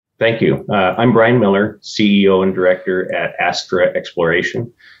Thank you. I'm Brian Miller, CEO and Director at Astra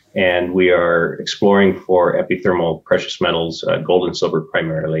Exploration, and we are exploring for epithermal precious metals, gold and silver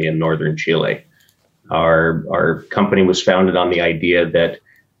primarily, in northern Chile. Our company was founded on the idea that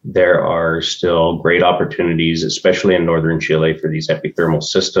there are still great opportunities, especially in northern Chile, for these epithermal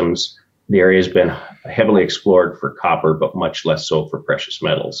systems. The area has been heavily explored for copper, but much less so for precious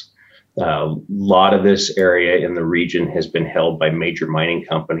metals. A lot of this area in the region has been held by major mining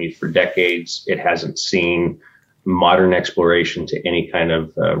companies for decades. It hasn't seen modern exploration to any kind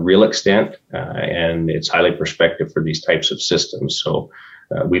of real extent, and it's highly prospective for these types of systems. So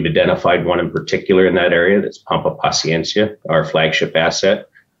we've identified one in particular in that area. That's Pampa Paciencia, our flagship asset,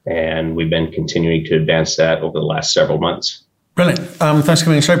 and we've been continuing to advance that over the last several months. Brilliant. Thanks for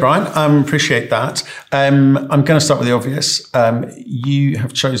coming on the show, Brian. Appreciate that. I'm going to start with the obvious. You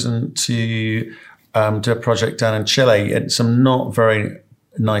have chosen to do a project down in Chile, and some not very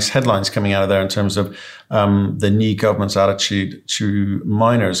nice headlines coming out of there in terms of the new government's attitude to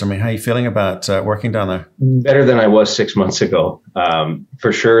miners. I mean, how are you feeling about working down there? Better than I was 6 months ago.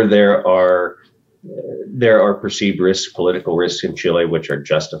 For sure, there are perceived risks, political risks in Chile, which are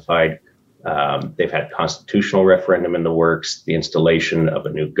justified. They've had constitutional referendum in the works, the installation of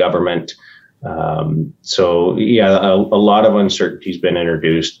a new government. So a lot of uncertainty has been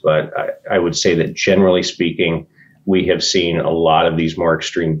introduced, but I would say that generally speaking, we have seen a lot of these more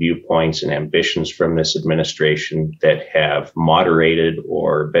extreme viewpoints and ambitions from this administration that have moderated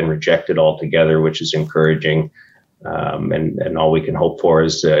or been rejected altogether, which is encouraging. And all we can hope for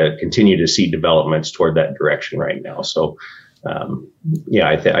is continue to see developments toward that direction right now. So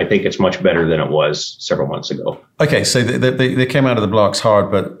I think it's much better than it was several months ago. Okay, so they came out of the blocks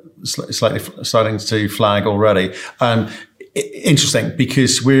hard, but slightly starting to flag already. Interesting,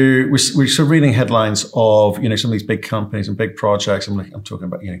 because we're sort of reading headlines of some of these big companies and big projects. I'm talking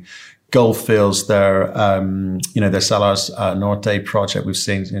about Gold Fields, their Salar Norte project. We've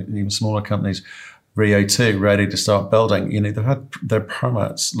seen even smaller companies, Rio 2, ready to start building. They've had their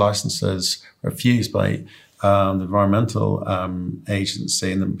permits, licenses refused by the environmental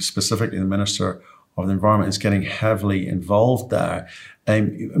agency, and specifically the Minister of the Environment is getting heavily involved there.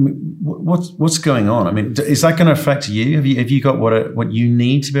 What's going on? I mean, is that going to affect you? Have you got what you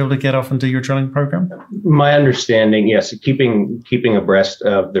need to be able to get off and do your drilling program? My understanding, yes, keeping abreast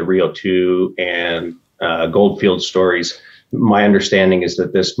of the Rio 2 and Goldfield stories. My understanding is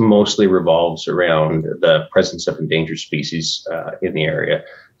that this mostly revolves around the presence of endangered species in the area.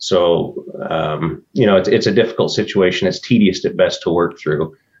 So, it's a difficult situation. It's tedious at best to work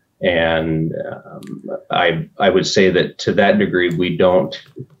through. And I would say that to that degree, we don't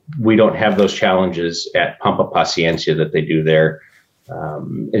have those challenges at Pampa Paciencia that they do there.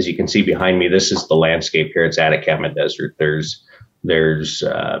 As you can see behind me, this is the landscape here. It's Atacama Desert. There's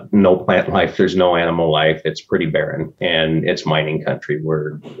no plant life. There's no animal life. It's pretty barren, and it's mining country.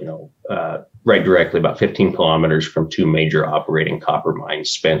 We're right directly about 15 kilometers from two major operating copper mines,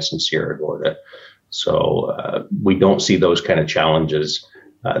 Spence and Sierra Gorda. So we don't see those kind of challenges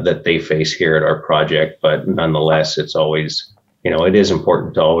that they face here at our project, but nonetheless, it's always, it is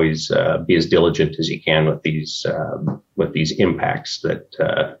important to always be as diligent as you can with these impacts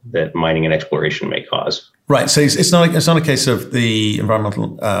that mining and exploration may cause. Right. So it's not a case of the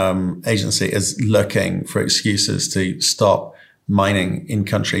environmental agency is looking for excuses to stop mining in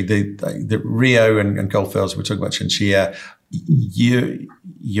country. The Rio and Goldfields, we're talking about Chinchilla.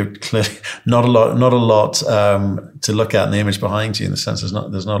 You're clearly not a lot to look at in the image behind you, in the sense there's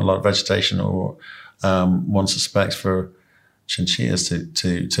not a lot of vegetation, or one suspects for chinchillas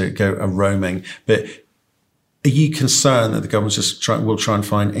to go a roaming. But are you concerned that the government will try and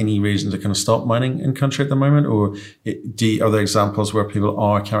find any reason to kind of stop mining in country at the moment, or are there examples where people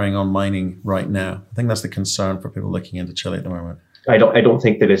are carrying on mining right now? I think that's the concern for people looking into Chile at the moment. I don't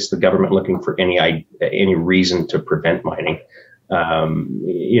think that it's the government looking for any reason to prevent mining.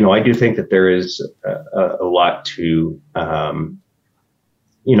 I do think that there is a lot to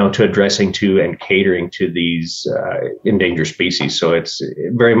addressing to and catering to these endangered species. So it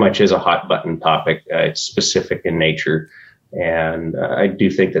very much is a hot button topic. It's specific in nature, and I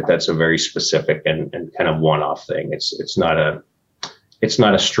do think that that's a very specific and kind of one-off thing. It's not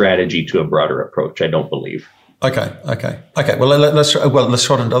a strategy to a broader approach, I don't believe. Okay. Well, let's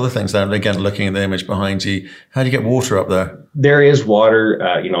short into other things then. Again, looking at the image behind you, how do you get water up there? There is water,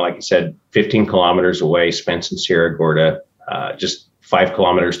 like I said, 15 kilometers away, Spence and Sierra Gorda, just 5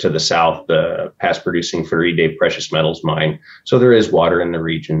 kilometers to the south, the past producing Faride precious metals mine. So there is water in the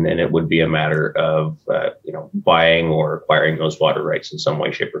region, and it would be a matter of, buying or acquiring those water rights in some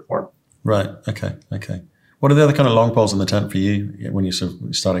way, shape, or form. Right. Okay. What are the other kind of long poles in the tent for you when you're sort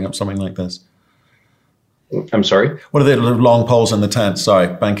of starting up something like this? I'm sorry? What are the long poles in the tent? Sorry,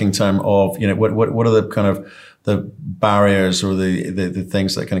 banking term of, what are the kind of the barriers or the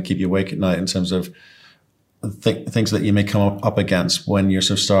things that kind of keep you awake at night in terms of things that you may come up against when you're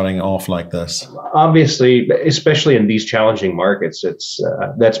sort of starting off like this? Obviously, especially in these challenging markets,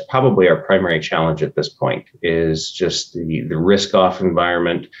 that's probably our primary challenge at this point, is just the risk-off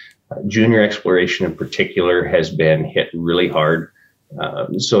environment. Junior exploration in particular has been hit really hard.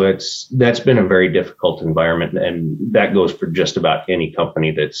 So that's been a very difficult environment, and that goes for just about any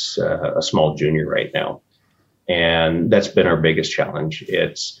company that's a small junior right now. And that's been our biggest challenge.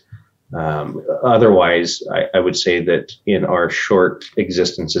 It's otherwise, I would say that in our short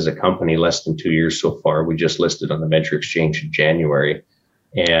existence as a company, less than 2 years so far, we just listed on the Venture Exchange in January.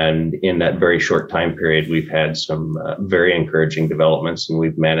 And in that very short time period, we've had some very encouraging developments, and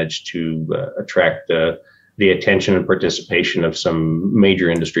we've managed to attract the attention and participation of some major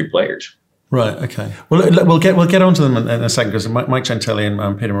industry players. Right. Okay. Well, we'll get onto them in a second, because Mike Gentile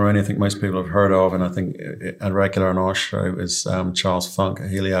and Peter Moroney, I think most people have heard of, and I think a regular on our show is Charles Funk at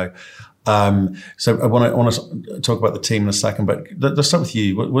Helio. So I want to talk about the team in a second, but let's start with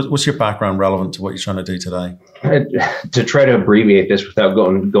you. What's your background relevant to what you're trying to do today? To try to abbreviate this without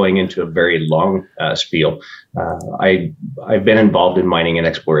going into a very long spiel, I've been involved in mining and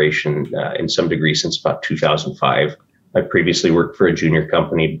exploration in some degree since about 2005. I previously worked for a junior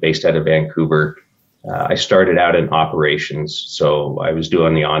company based out of Vancouver. I started out in operations, so I was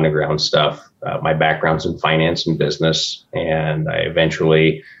doing the on-the-ground stuff. My background's in finance and business, and I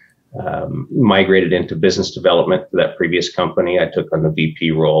eventually migrated into business development for that previous company. I took on the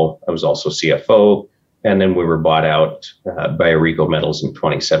VP role. I was also CFO, and then we were bought out by Aurico Metals in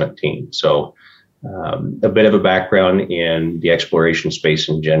 2017. So a bit of a background in the exploration space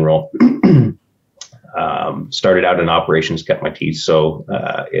in general. Started out in operations, cut my teeth. So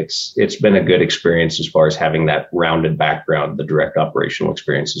it's been a good experience as far as having that rounded background, the direct operational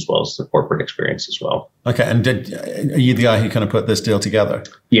experience as well as the corporate experience as well. Okay. And are you the guy who kind of put this deal together?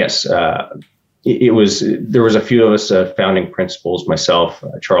 Yes. There was a few of us founding principals, myself,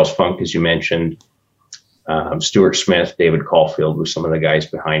 Charles Funk, as you mentioned, Stuart Smith, David Caulfield were some of the guys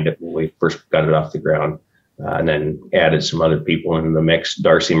behind it when we first got it off the ground. And then added some other people into the mix.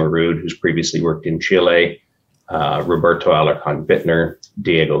 Darcy Marood, who's previously worked in Chile, Roberto Alarcon-Bittner,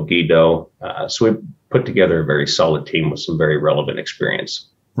 Diego Guido. So we put together a very solid team with some very relevant experience.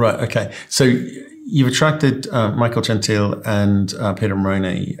 Right. Okay. So you've attracted Michael Gentile and Peter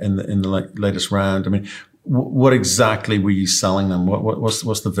Moroney in the latest round. I mean, what exactly were you selling them?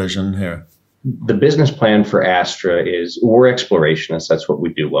 What's the vision here? The business plan for Astra is we're explorationists. That's what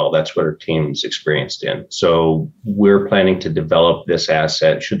we do well. That's what our team's experienced in. So we're planning to develop this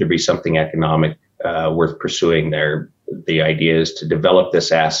asset. Should there be something economic worth pursuing there, the idea is to develop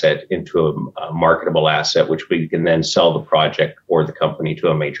this asset into a marketable asset, which we can then sell the project or the company to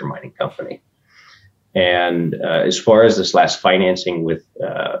a major mining company. And as far as this last financing with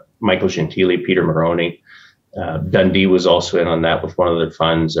Michael Gentile, Peter Moroney, Dundee was also in on that with one of their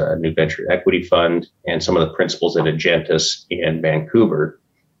funds, a new venture equity fund, and some of the principals at Agentis in Vancouver.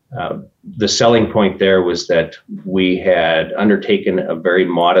 The selling point there was that we had undertaken a very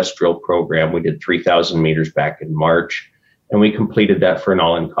modest drill program. We did 3,000 meters back in March, and we completed that for an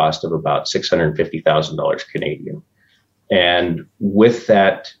all-in cost of about $650,000 Canadian. And with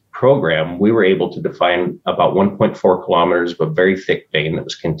that program, we were able to define about 1.4 kilometers of a very thick vein that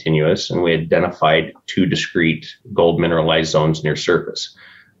was continuous, and we identified 2 discrete gold mineralized zones near surface.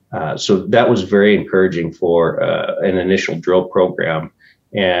 So that was very encouraging for an initial drill program.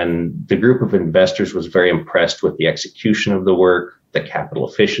 And the group of investors was very impressed with the execution of the work, the capital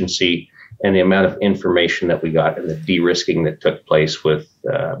efficiency, and the amount of information that we got and the de-risking that took place with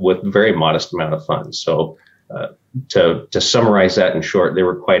very modest amount of funds. So to summarize that in short, they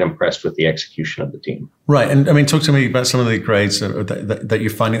were quite impressed with the execution of the team. Right. And I mean, talk to me about some of the grades that you're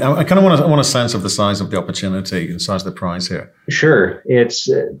finding. I kind of want a sense of the size of the opportunity and the size of the prize here. Sure. It's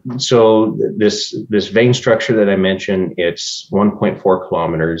so this vein structure that I mentioned, it's 1.4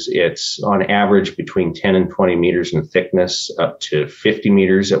 kilometers. It's on average between 10 and 20 meters in thickness, up to 50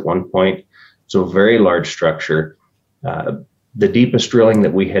 meters at one point. So very large structure. The deepest drilling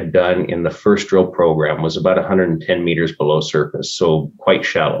that we had done in the first drill program was about 110 meters below surface, so quite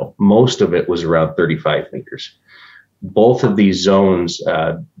shallow. Most of it was around 35 meters. Both of these zones,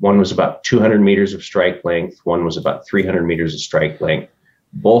 one was about 200 meters of strike length, one was about 300 meters of strike length.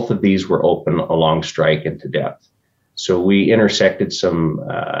 Both of these were open along strike and to depth. So we intersected some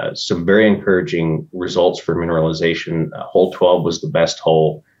very encouraging results for mineralization. Hole 12 was the best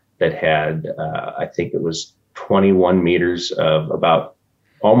hole. that had, I think it was 21 meters of about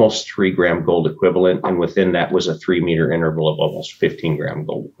almost 3 gram gold equivalent. And within that was a 3 meter interval of almost 15 gram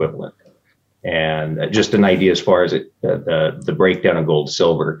gold equivalent. And just an idea as far as the breakdown of gold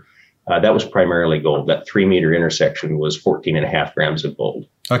silver, that was primarily gold. That 3 meter intersection was 14.5 grams of gold.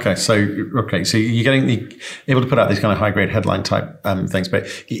 Okay, so you're getting able to put out these kind of high grade headline type things. But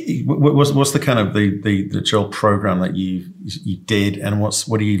what's the kind of the drill program that you did, and what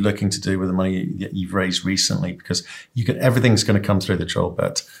are you looking to do with the money that you've raised recently? Because everything's going to come through the drill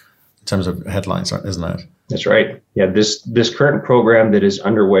bit in terms of headlines, isn't it? That's right. Yeah, this current program that is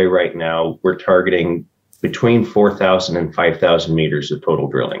underway right now, we're targeting between 4,000 and 5,000 meters of total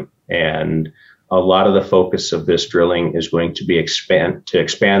drilling. And a lot of the focus of this drilling is going to be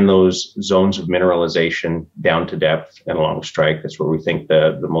expand those zones of mineralization down to depth and along strike. That's where we think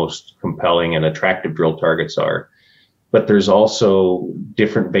the most compelling and attractive drill targets are. But there's also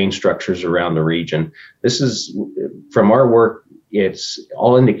different vein structures around the region. This is, from our work,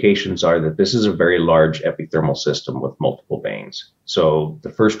 all indications are that this is a very large epithermal system with multiple veins. So the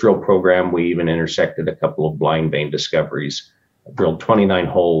first drill program, we even intersected a couple of blind vein discoveries, drilled 29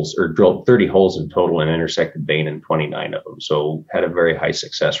 holes, or drilled 30 holes in total and intersected vein in 29 of them. So had a very high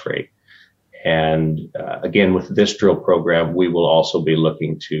success rate. And again, with this drill program, we will also be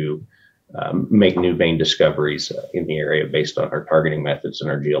looking to make new vein discoveries in the area based on our targeting methods and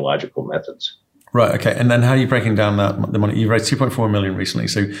our geological methods. Right. Okay. And then how are you breaking down the money? You raised 2.4 million recently.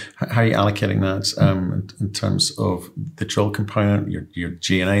 So how are you allocating that in terms of the drill component, your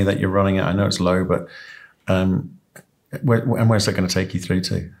G&A that you're running at? I know it's low, but where's that going to take you through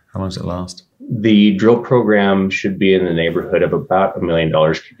to? How long does it last? The drill program should be in the neighborhood of about $1 million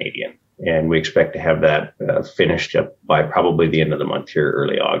Canadian. And we expect to have that finished up by probably the end of the month here,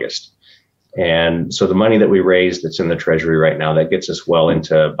 early August. And so the money that we raised that's in the treasury right now, that gets us well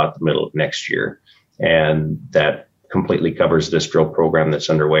into about the middle of next year. And that completely covers this drill program that's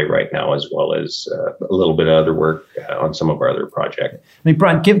underway right now, as well as a little bit of other work on some of our other projects. I mean,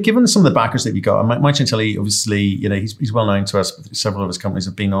 Brian, given some of the backers that you got, Mike Gentile, obviously, he's well known to us. Several of his companies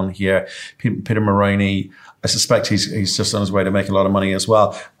have been on here. Peter Moroney, I suspect he's just on his way to make a lot of money as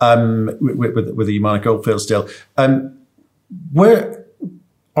well with the Yamana Goldfields deal. Where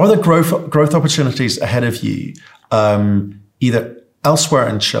are there growth opportunities ahead of you, either elsewhere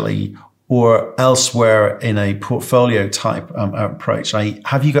in Chile or elsewhere in a portfolio type approach?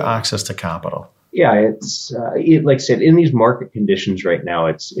 Have you got access to capital? Yeah, it's like I said, in these market conditions right now,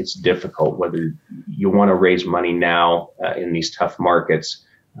 it's difficult whether you want to raise money now in these tough markets.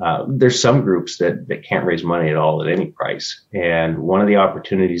 There's some groups that can't raise money at all at any price. And one of the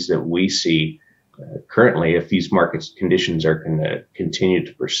opportunities that we see currently, if these market conditions are going to continue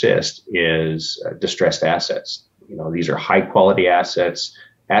to persist, is distressed assets. These are high quality assets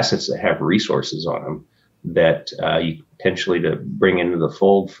that have resources on them that you potentially to bring into the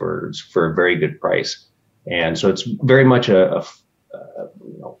fold for a very good price. And so it's very much a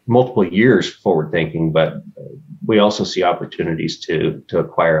multiple years forward thinking, but we also see opportunities to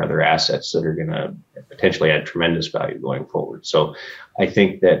acquire other assets that are going to potentially add tremendous value going forward. So I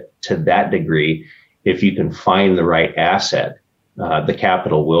think that to that degree, if you can find the right asset, the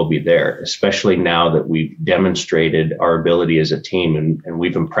capital will be there, especially now that we've demonstrated our ability as a team and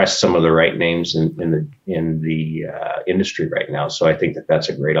we've impressed some of the right names in the industry right now. So I think that that's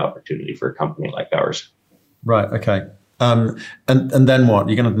a great opportunity for a company like ours. Right. Okay. And then what?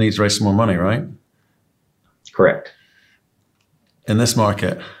 You're going to need to raise some more money, right? Correct. In this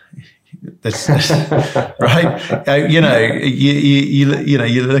market, right? You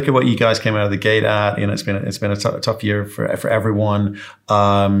look at what you guys came out of the gate at. It's been a tough year for everyone.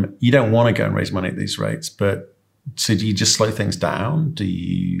 You don't want to go and raise money at these rates, but so do you just slow things down? Do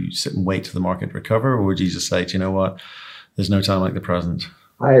you sit and wait till the market recover, or do you just say, do you know what? There's no time like the present.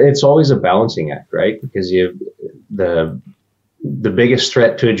 It's always a balancing act, right? Because the biggest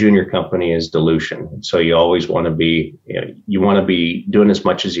threat to a junior company is dilution. So you always want to be, doing as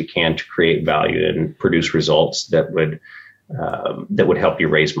much as you can to create value and produce results that would help you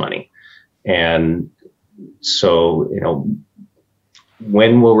raise money. And so,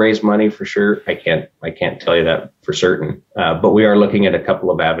 when we'll raise money for sure, I can't tell you that for certain. But we are looking at a couple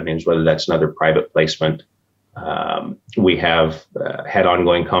of avenues, whether that's another private placement. We have had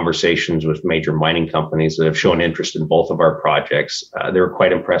ongoing conversations with major mining companies that have shown interest in both of our projects. They were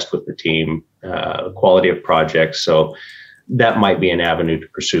quite impressed with the team, quality of projects. So that might be an avenue to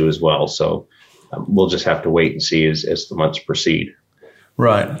pursue as well. So we'll just have to wait and see as the months proceed.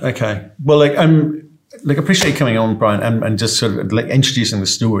 Right. Okay. Well, look, appreciate you coming on, Brian, and just sort of like introducing the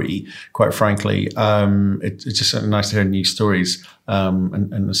story. Quite frankly, it's just nice to hear new stories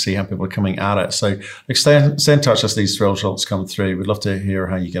and see how people are coming at it. So, like, stay in touch as these results come through. We'd love to hear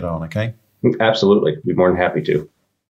how you get on. Okay. Absolutely, be more than happy to.